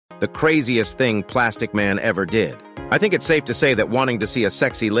the craziest thing Plastic Man ever did. I think it's safe to say that wanting to see a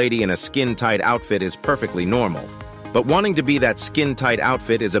sexy lady in a skin-tight outfit is perfectly normal. But wanting to be that skin-tight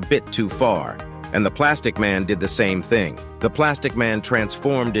outfit is a bit too far, and the Plastic Man did the same thing. The Plastic Man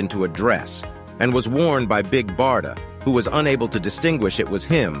transformed into a dress and was worn by Big Barda, who was unable to distinguish it was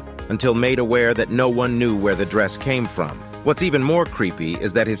him until made aware that no one knew where the dress came from. What's even more creepy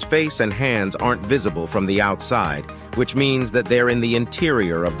is that his face and hands aren't visible from the outside, which means that they're in the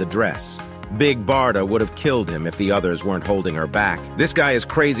interior of the dress. Big Barda would have killed him if the others weren't holding her back. This guy is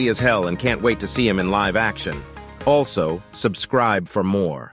crazy as hell and can't wait to see him in live action. Also, subscribe for more.